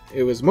Ogerpon.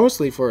 It was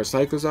mostly for a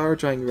Cyclozar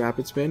trying to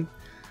Rapid Spin.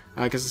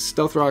 Because the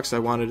Stealth Rocks I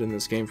wanted in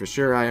this game for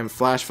sure. I am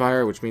Flash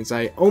Fire, which means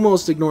I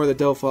almost ignore the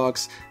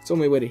Delphox. Its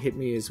only way to hit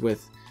me is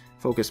with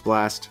Focus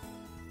Blast.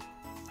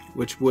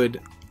 Which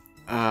would,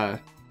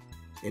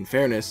 in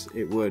fairness,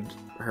 it would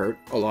hurt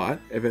a lot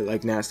if it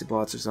like Nasty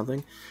Plots or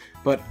something.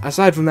 But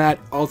aside from that,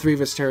 all 3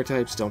 of its Terra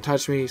types don't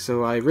touch me,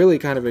 so I really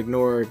kind of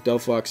ignore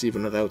Delphox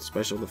even without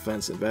special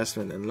defense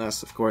investment,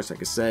 unless, of course,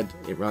 like I said,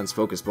 it runs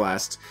Focus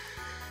Blast.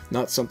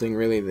 Not something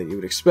really that you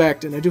would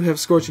expect, and I do have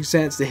Scorching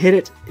Sands to hit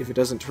it if it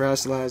doesn't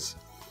Terrasilize.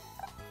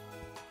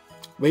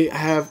 We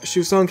have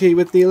Shusonki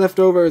with the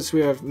leftovers. We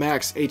have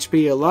max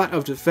HP, a lot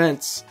of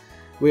defense.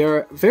 We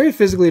are very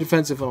physically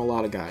defensive on a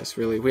lot of guys,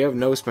 really. We have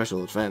no special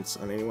defense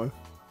on anyone.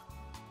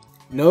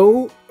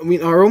 no, I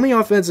mean, our only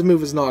offensive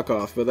move is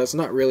knockoff, but that's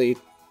not really,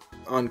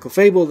 on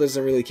Clefable,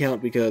 doesn't really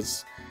count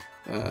because,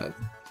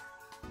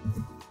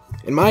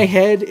 in my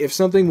head, if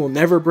something will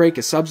never break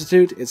a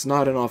substitute, it's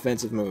not an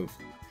offensive move.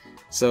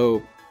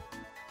 So,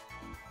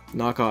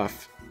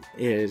 knockoff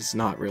is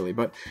not really,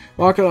 but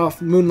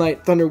knockoff,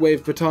 Moonlight, Thunder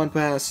Wave, Baton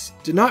Pass,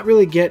 did not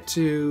really get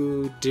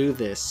to do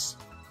this.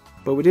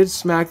 But we did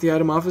smack the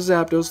item off of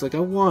Zapdos like I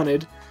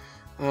wanted,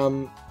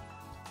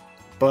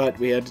 but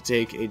we had to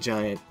take a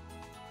giant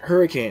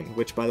Hurricane,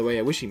 which, by the way,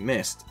 I wish he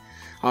missed.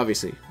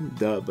 Obviously,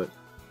 duh, but...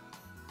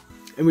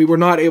 And we were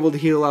not able to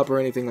heal up or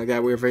anything like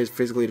that. We were very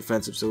physically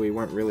defensive, so we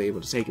weren't really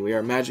able to take it. We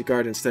are Magic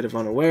Guard instead of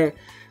Unaware,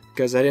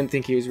 because I didn't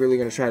think he was really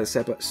going to try to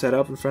set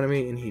up in front of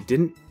me, and he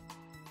didn't.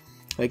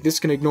 Like, this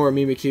can ignore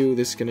Mimikyu,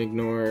 this can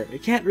ignore...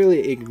 It can't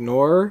really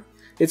ignore...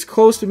 It's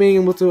close to being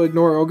able to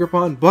ignore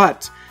Ogerpon,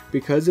 but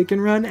because it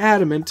can run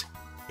Adamant,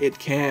 it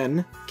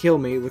can kill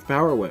me with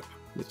Power Whip.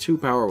 With 2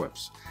 Power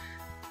Whips.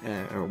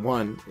 Or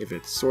 1 if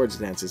it's Swords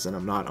Dances and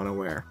I'm not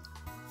unaware.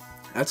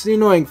 That's the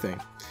annoying thing.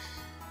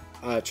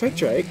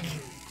 Trike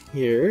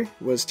here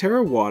was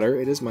Terra Water.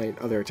 It is my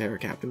other Terra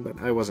Captain, but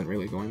I wasn't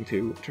really going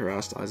to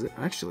Terrastase it.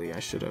 Actually, I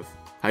should have.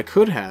 I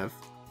could have.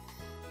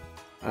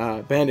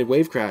 Banded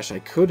Wave Crash, I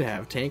could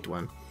have tanked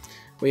one.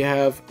 We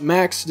have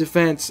max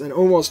defense and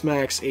almost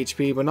max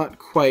HP, but not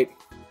quite.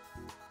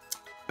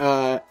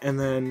 And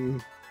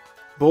then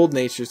Bold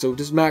Nature, so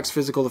just max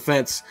physical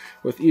defense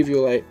with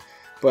Eviolite.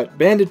 But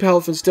Banded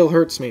Palafin still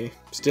hurts me.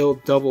 Still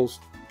double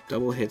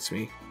hits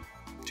me.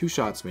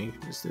 2-shots me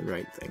is the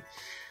right thing.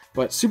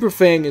 But Super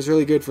Fang is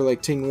really good for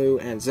like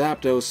Tinglu and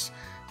Zapdos,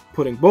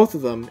 putting both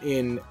of them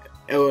in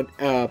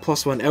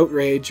 +1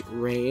 Outrage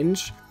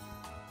range.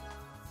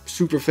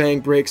 Super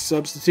Fang breaks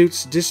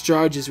substitutes.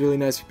 Discharge is really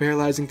nice for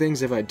paralyzing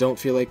things if I don't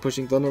feel like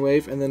pushing Thunder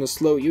Wave, and then a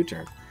slow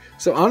U-turn.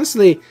 So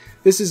honestly,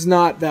 this is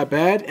not that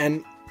bad,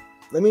 and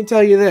let me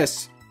tell you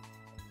this.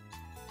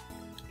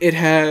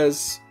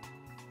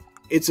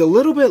 It's a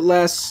little bit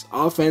less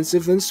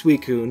offensive than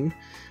Suicune,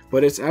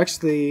 but it's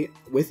actually,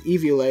 with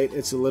Eviolite,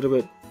 it's a little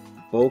bit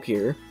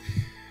bulkier.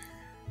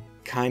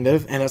 Kind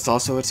of, and it's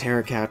also a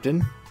Terra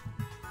Captain.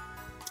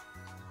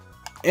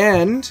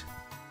 And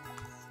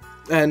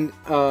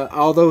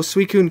although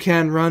Suicune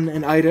can run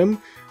an item,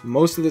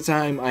 most of the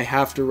time I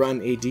have to run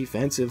a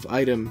defensive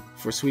item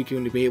for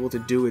Suicune to be able to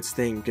do its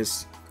thing,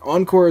 because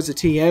Encore is a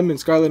TM in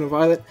Scarlet and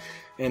Violet,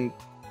 and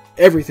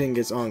everything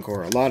gets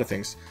Encore, a lot of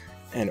things.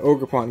 And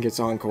Ogerpon gets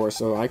Encore,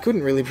 so I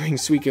couldn't really bring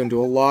Suicune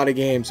to a lot of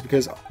games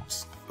because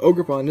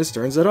Ogerpon just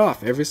turns it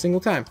off every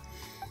single time.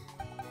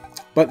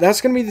 But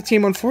that's going to be the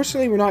team.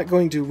 Unfortunately, we're not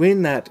going to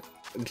win that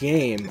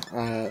game.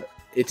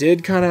 It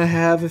did kind of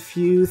have a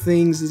few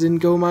things that didn't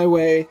go my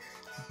way,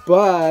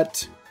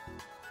 but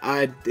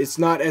it's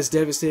not as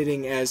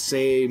devastating as,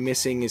 say,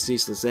 missing a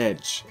Ceaseless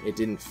Edge. It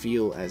didn't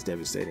feel as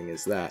devastating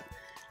as that.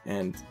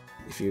 And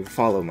if you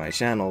follow my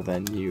channel,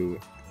 then you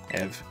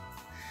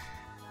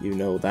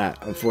know that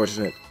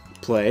unfortunate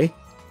play.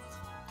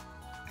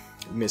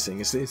 Missing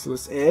a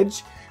Ceaseless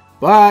Edge.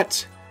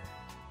 But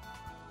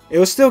it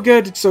was still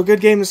good, so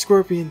good game to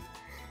Scorpion.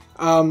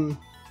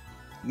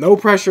 No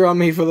pressure on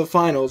me for the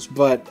finals,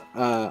 but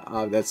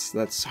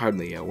that's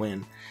hardly a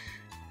win.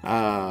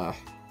 Damn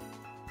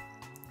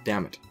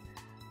it.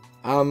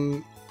 I'll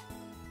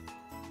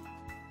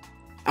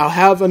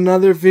have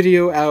another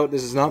video out.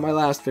 This is not my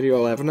last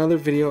video. I'll have another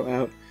video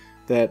out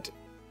that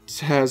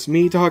has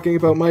me talking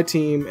about my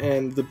team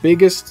and the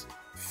biggest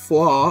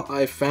flaw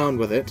I found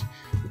with it.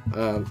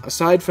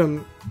 Aside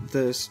from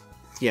this,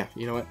 yeah,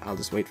 you know what? I'll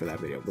just wait for that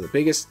video. But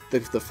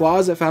the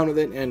flaws I found with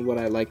it and what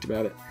I liked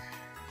about it,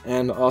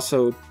 and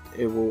also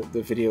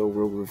the video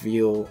will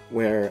reveal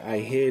where I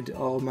hid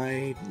all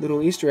my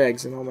little Easter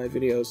eggs in all my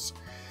videos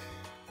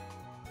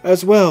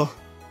as well.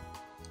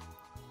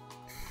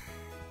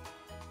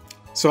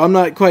 So I'm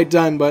not quite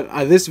done, but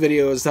this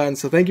video is done.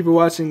 So thank you for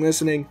watching,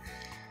 listening.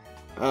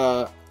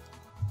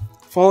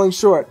 Falling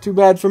short, too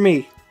bad for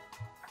me.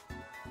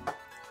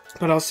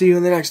 But I'll see you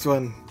in the next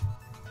one.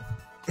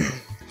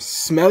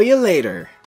 Smell you later.